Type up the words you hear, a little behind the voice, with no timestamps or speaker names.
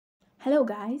Hello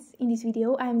guys, in this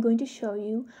video I am going to show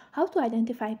you how to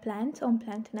identify plants on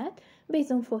PlantNet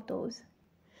based on photos.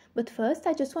 But first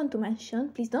I just want to mention,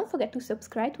 please don't forget to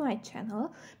subscribe to my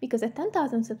channel because at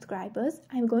 10,000 subscribers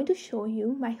I am going to show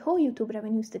you my whole YouTube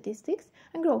revenue statistics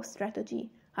and growth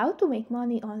strategy, how to make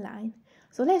money online.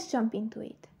 So let's jump into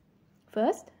it.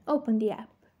 First, open the app.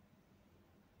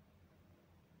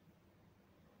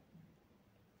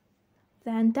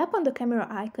 Then tap on the camera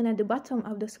icon at the bottom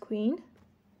of the screen.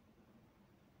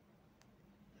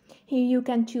 Here you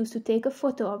can choose to take a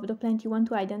photo of the plant you want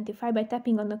to identify by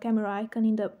tapping on the camera icon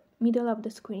in the middle of the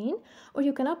screen, or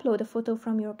you can upload a photo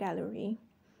from your gallery.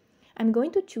 I'm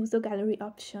going to choose the gallery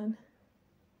option.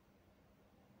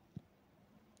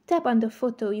 Tap on the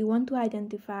photo you want to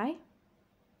identify.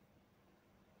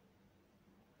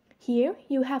 Here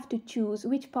you have to choose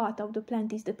which part of the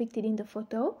plant is depicted in the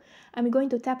photo. I'm going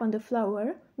to tap on the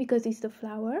flower because it's the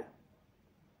flower.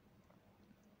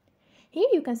 Here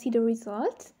you can see the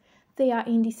results. They are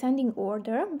in descending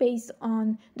order based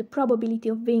on the probability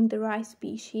of being the right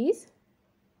species.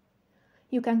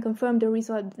 You can confirm the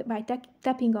result by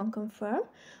tapping on confirm,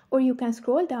 or you can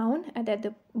scroll down and at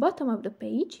the bottom of the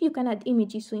page you can add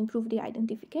images to improve the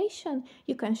identification,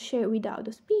 you can share without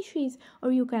the species,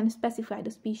 or you can specify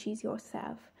the species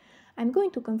yourself. I'm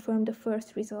going to confirm the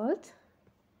first result.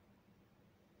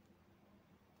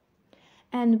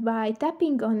 And by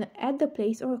tapping on add the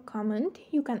place or a comment,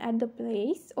 you can add the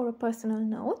place or a personal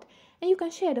note, and you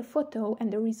can share the photo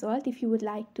and the result if you would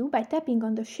like to by tapping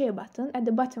on the share button at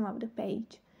the bottom of the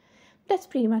page. That's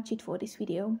pretty much it for this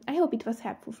video. I hope it was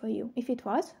helpful for you. If it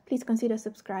was, please consider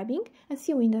subscribing and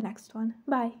see you in the next one.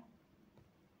 Bye!